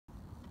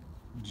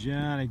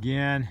John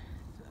again.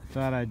 I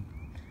thought I'd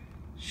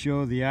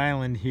show the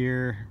island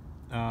here.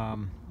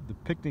 The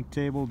picnic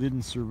table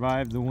didn't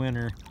survive the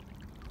winter.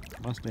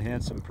 Must have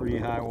had some pretty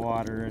high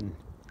water, and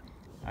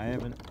I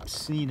haven't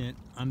seen it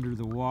under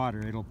the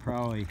water. It'll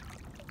probably,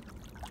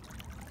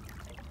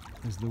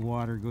 as the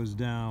water goes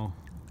down,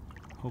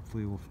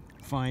 hopefully we'll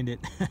find it.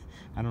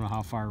 I don't know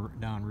how far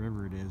down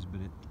river it is,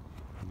 but it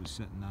was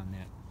sitting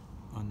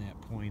on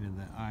that point of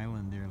the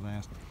island there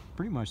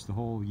pretty much the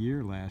whole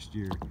year last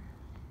year,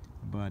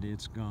 but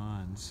it's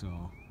gone.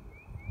 So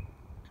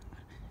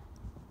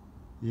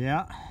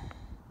yeah,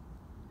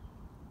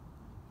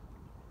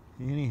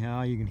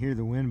 anyhow, you can hear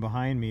the wind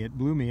behind me. It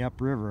blew me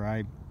upriver.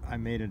 I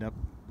made it up.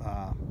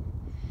 Well,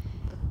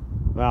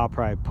 I'll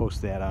probably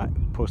post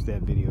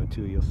that video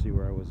too. You'll see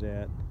where I was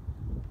at.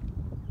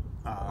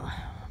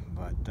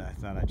 But I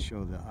thought I'd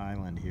show the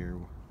island here.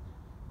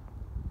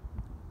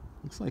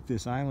 Looks like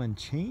this island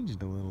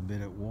changed a little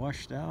bit. It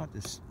washed out.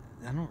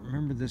 I don't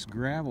remember this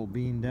gravel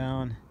being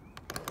down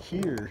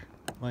here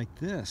like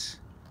this.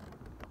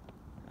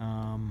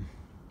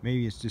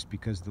 Maybe it's just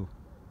because the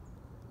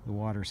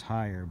water's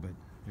higher, but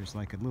there's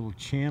like a little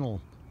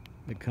channel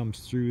that comes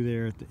through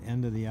there at the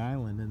end of the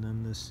island, and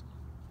then this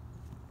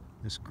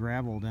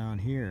gravel down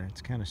here.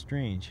 It's kind of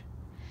strange.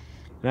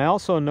 And I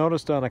also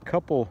noticed on a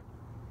couple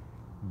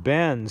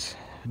bends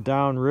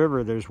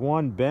downriver, there's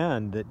one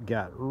bend that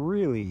got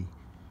really,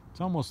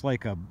 it's almost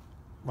like a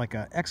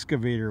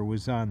excavator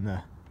was on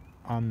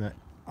the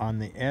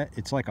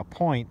it's like a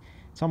point.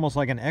 It's almost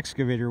like an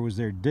excavator was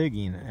there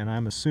digging, and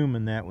I'm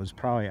assuming that was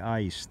probably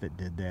ice that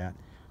did that.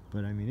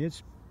 But I mean,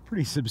 it's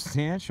pretty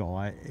substantial.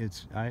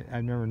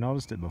 I've never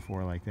noticed it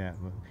before like that.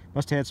 But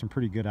must have had some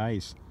pretty good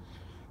ice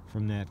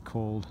from that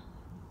cold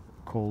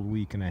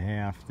week and a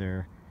half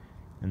there,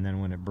 and then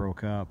when it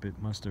broke up, it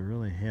must have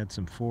really had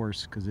some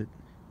force, because it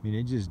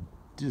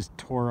just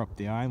tore up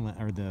the island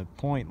or the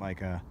point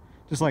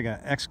just like an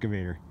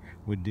excavator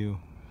would do.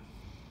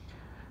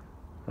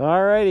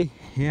 Alrighty,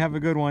 you have a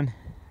good one.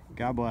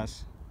 God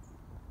bless.